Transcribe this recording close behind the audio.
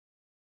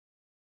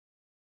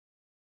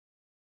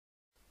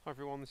Hi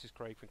everyone, this is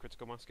Craig from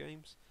Critical Mass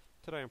Games.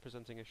 Today I'm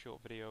presenting a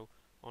short video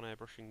on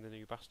airbrushing the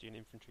new Bastion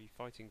infantry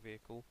fighting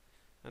vehicle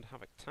and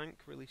Havoc tank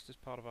released as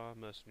part of our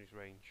Mercenaries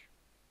range.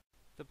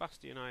 The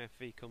Bastion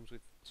IFV comes with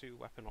two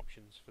weapon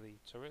options for the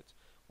turret.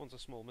 One's a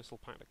small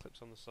missile pack that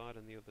clips on the side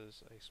and the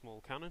other's a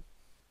small cannon.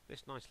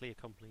 This nicely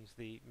accompanies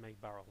the main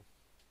barrel.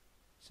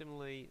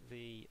 Similarly,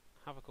 the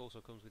Havoc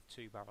also comes with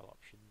two barrel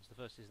options.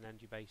 The first is an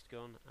energy-based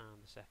gun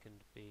and the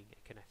second being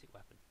a kinetic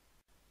weapon.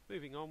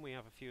 Moving on, we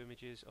have a few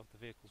images of the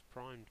vehicles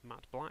primed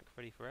matte black,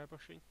 ready for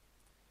airbrushing.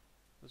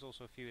 There's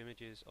also a few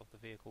images of the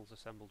vehicles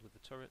assembled with the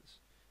turrets,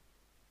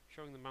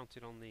 showing them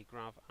mounted on the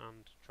grav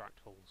and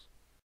tracked hulls.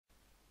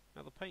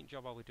 Now the paint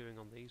job I'll be doing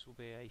on these will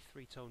be a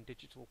three-tone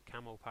digital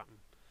camo pattern.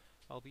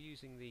 I'll be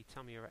using the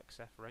Tamiya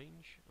XF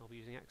range. I'll be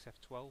using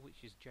XF12,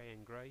 which is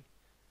JN grey,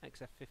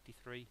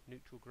 XF53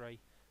 neutral grey,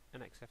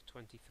 and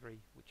XF23,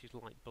 which is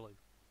light blue.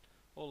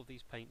 All of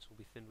these paints will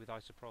be thinned with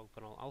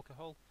isopropanol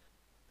alcohol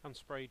and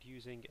sprayed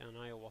using an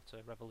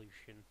Iowata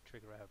Revolution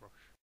trigger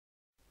airbrush.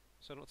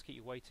 So not to keep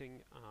you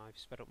waiting, I've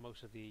sped up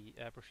most of the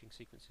airbrushing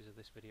sequences of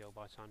this video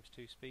by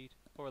 ×2 speed,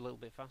 or a little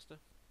bit faster.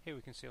 Here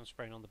we can see I'm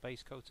spraying on the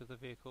base coat of the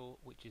vehicle,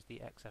 which is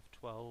the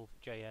XF12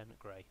 JN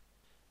grey.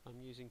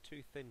 I'm using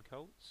two thin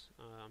coats.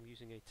 I'm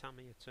using a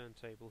Tamiya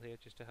turntable here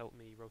just to help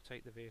me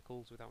rotate the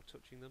vehicles without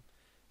touching them,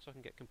 so I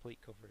can get complete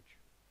coverage.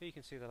 Here you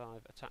can see that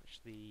I've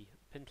attached the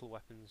pintle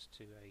weapons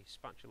to a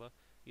spatula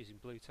using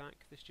blue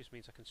tack. This just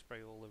means I can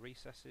spray all the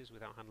recesses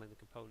without handling the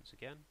components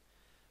again.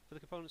 For the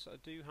components that I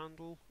do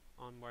handle,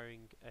 I'm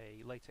wearing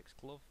a latex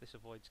glove. This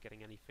avoids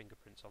getting any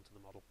fingerprints onto the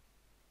model.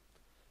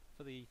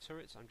 For the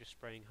turrets, I'm just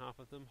spraying half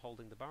of them,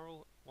 holding the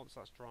barrel. Once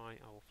that's dry,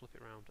 I will flip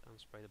it around and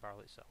spray the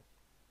barrel itself.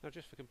 Now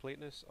just for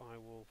completeness, I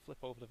will flip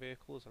over the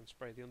vehicles and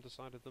spray the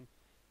underside of them,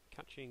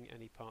 catching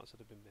any parts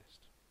that have been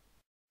missed.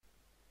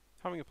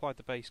 Having applied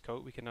the base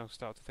coat, we can now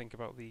start to think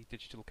about the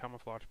digital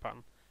camouflage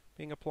pattern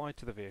being applied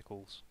to the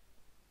vehicles.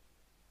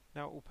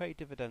 Now it will pay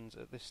dividends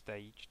at this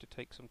stage to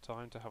take some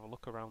time to have a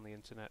look around the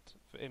internet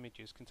for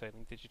images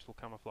containing digital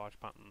camouflage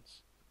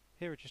patterns.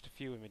 Here are just a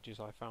few images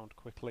I found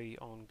quickly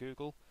on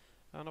Google,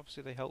 and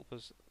obviously they help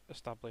us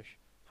establish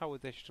how a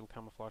digital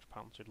camouflage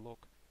pattern should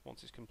look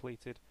once it's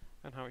completed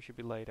and how it should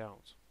be laid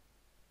out.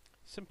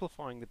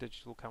 Simplifying the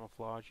digital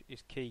camouflage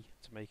is key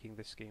to making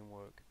this scheme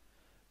work.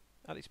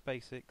 At its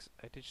basics,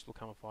 a digital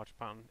camouflage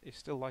pattern is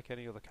still like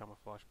any other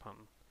camouflage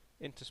pattern,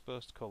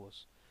 interspersed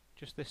colours.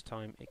 Just this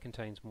time it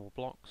contains more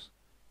blocks,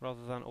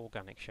 rather than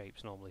organic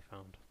shapes normally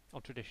found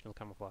on traditional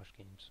camouflage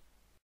schemes.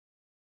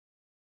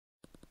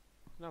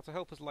 Now to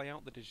help us lay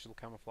out the digital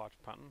camouflage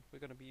pattern, we're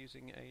going to be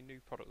using a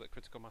new product that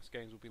Critical Mass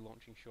Games will be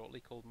launching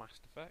shortly called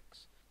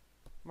MaskedFX.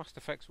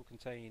 MaskedFX will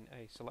contain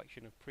a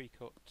selection of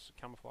pre-cut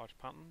camouflage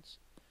patterns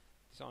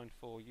designed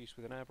for use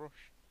with an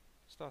airbrush,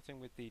 starting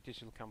with the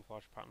digital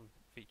camouflage pattern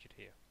featured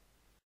here.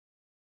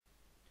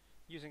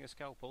 Using a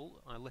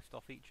scalpel, I lift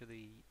off each of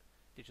the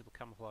digital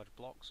camouflage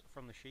blocks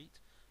from the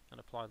sheet and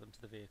apply them to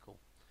the vehicle.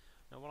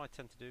 Now what I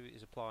tend to do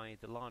is apply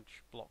the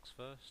large blocks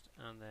first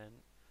and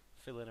then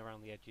fill in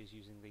around the edges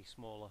using the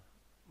smaller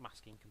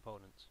masking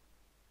components.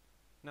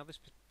 Now this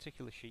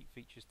particular sheet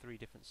features three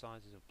different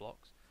sizes of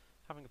blocks.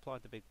 Having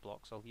applied the big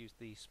blocks, I'll use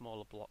the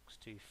smaller blocks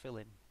to fill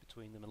in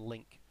between them and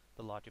link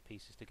the larger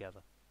pieces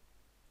together.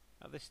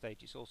 At this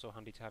stage it's also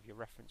handy to have your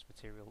reference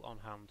material on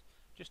hand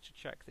just to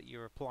check that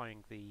you're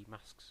applying the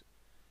masks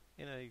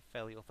in a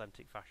fairly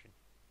authentic fashion.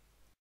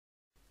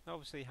 Now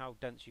obviously how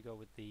dense you go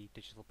with the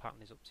digital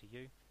pattern is up to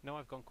you. Now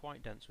I've gone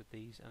quite dense with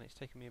these and it's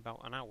taken me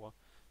about an hour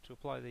to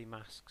apply the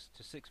masks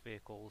to 6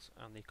 vehicles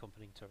and the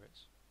accompanying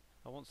turrets.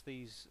 Now once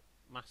these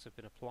masks have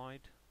been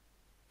applied,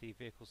 the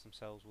vehicles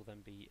themselves will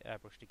then be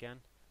airbrushed again,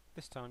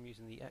 this time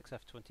using the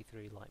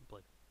XF23 light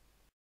blue.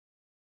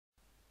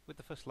 With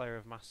the first layer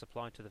of masks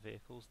applied to the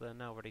vehicles, they're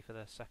now ready for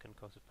their second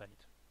coat of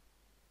paint.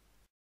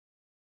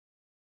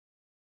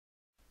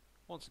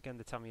 Once again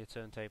the Tamiya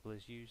turntable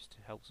is used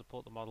to help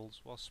support the models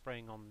while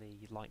spraying on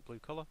the light blue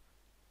colour,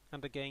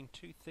 and again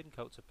 2 thin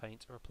coats of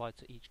paint are applied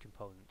to each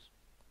component.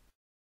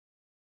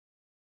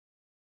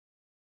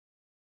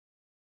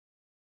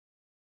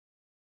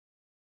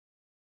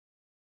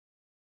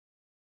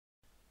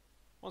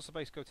 Once the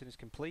base coating is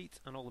complete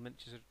and all the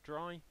miniatures are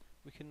dry,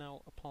 we can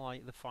now apply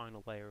the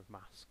final layer of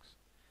masks.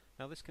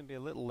 Now this can be a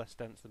little less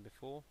dense than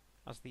before,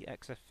 as the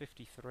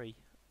XF53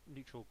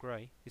 neutral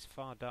grey is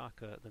far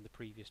darker than the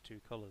previous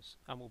 2 colours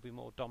and will be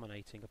more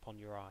dominating upon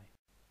your eye.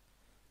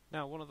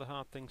 Now one of the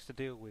hard things to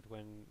deal with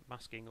when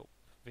masking up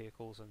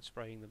vehicles and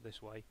spraying them this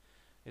way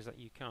is that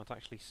you can't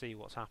actually see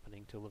what's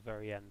happening till the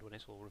very end when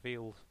it's all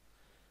revealed.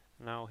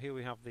 Now here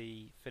we have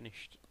the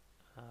finished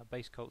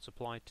base coats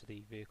applied to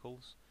the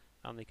vehicles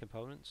and the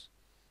components.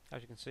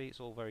 As you can see it's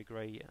all very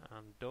grey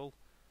and dull,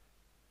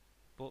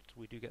 but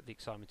we do get the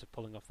excitement of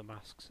pulling off the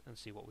masks and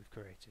see what we've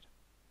created.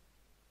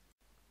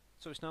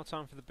 So it's now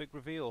time for the big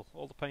reveal.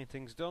 All the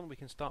painting's done, we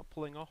can start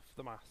pulling off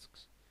the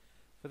masks.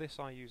 For this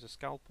I use a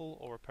scalpel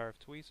or a pair of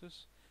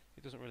tweezers.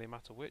 It doesn't really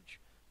matter which.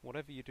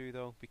 Whatever you do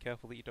though, be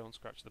careful that you don't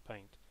scratch the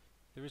paint.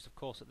 There is of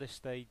course at this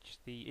stage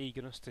the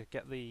eagerness to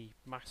get the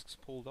masks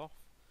pulled off,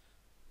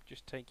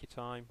 just take your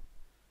time,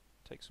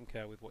 take some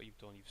care with what you've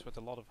done. You've spent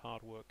a lot of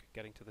hard work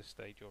getting to this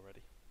stage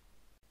already.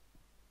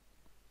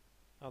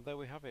 And there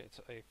we have it,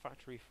 a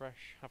factory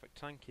fresh Havoc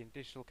tank in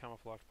digital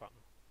camouflage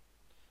pattern.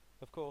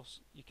 Of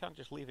course, you can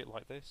just leave it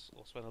like this,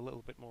 or spend a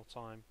little bit more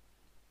time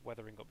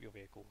weathering up your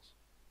vehicles.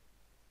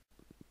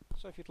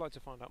 So if you'd like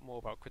to find out more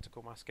about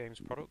Critical Mass Games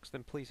products,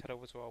 then please head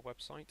over to our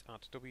website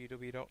at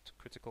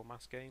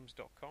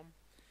www.criticalmassgames.com.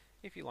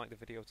 If you like the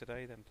video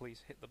today, then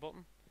please hit the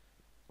button,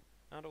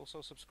 and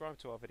also subscribe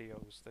to our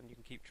videos, then you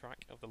can keep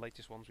track of the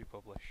latest ones we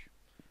publish.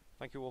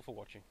 Thank you all for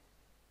watching.